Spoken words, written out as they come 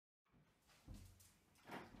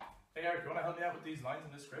Hey Eric, you want to help me out with these lines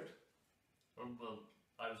in this script? Well,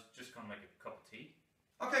 I was just going to make a cup of tea.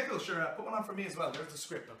 Okay, cool, sure. Put one on for me as well. There's the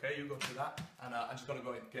script, okay? You go through that, and I'm just going to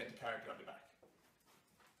go and get into character on your back.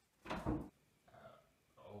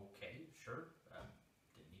 Okay, sure.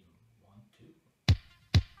 Didn't even want to.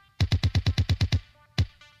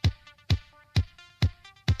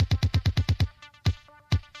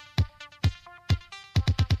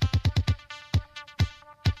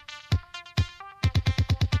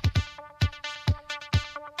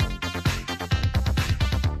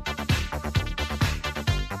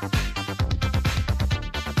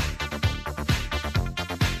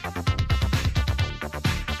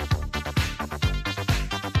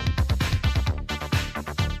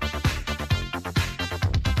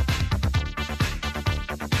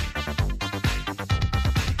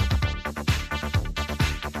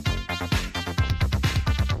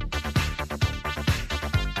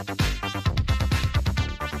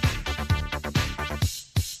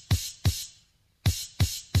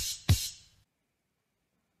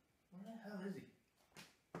 Where the hell is he?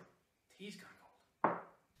 Tea's gone cold.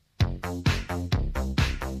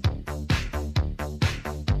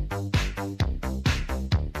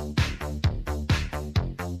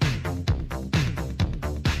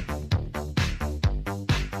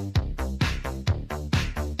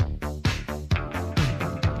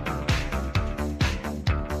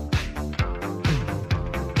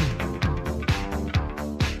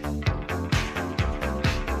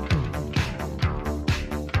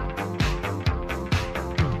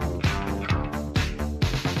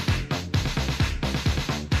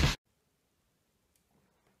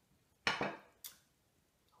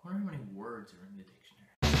 I wonder how many words are in the dictionary.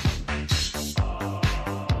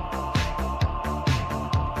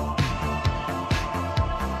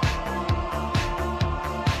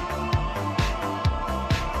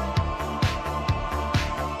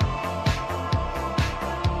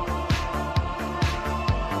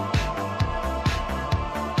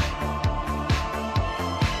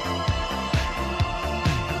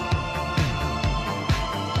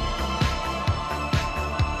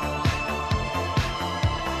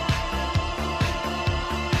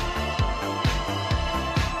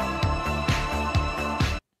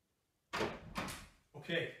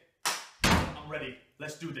 Okay, I'm ready.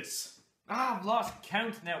 Let's do this. I've lost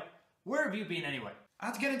count now. Where have you been anyway? I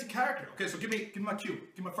have to get into character. Okay, so give me my cue.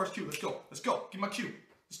 Give me my first cue. Let's go. Let's go. Give me my cue.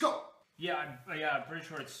 Let's go. Yeah, I'm pretty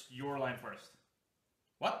sure it's your line first.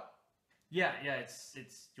 What? Yeah,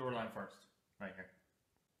 it's your line first. Right here.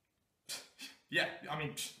 Yeah, I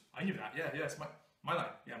mean, I knew that. Yeah, it's my line.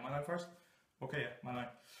 Yeah, my line first. Okay, yeah, my line.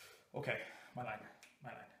 Okay, my line.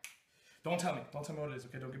 Don't tell me what it is.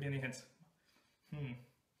 Okay, don't give me any hints.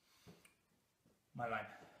 My line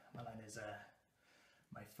is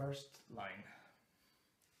my first line.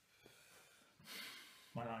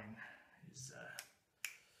 My line is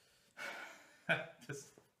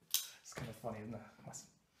it's kind of funny, isn't it?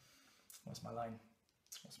 What's my line?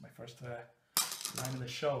 What's my first line of the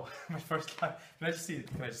show? My first line. Can I just see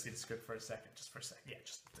the script for a second? Just for a second. Yeah,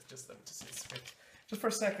 just let me just see the script. Just for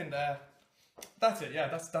a second. That's it. Yeah,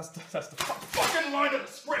 that's the fucking line of the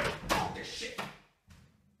script. Oh, this shit.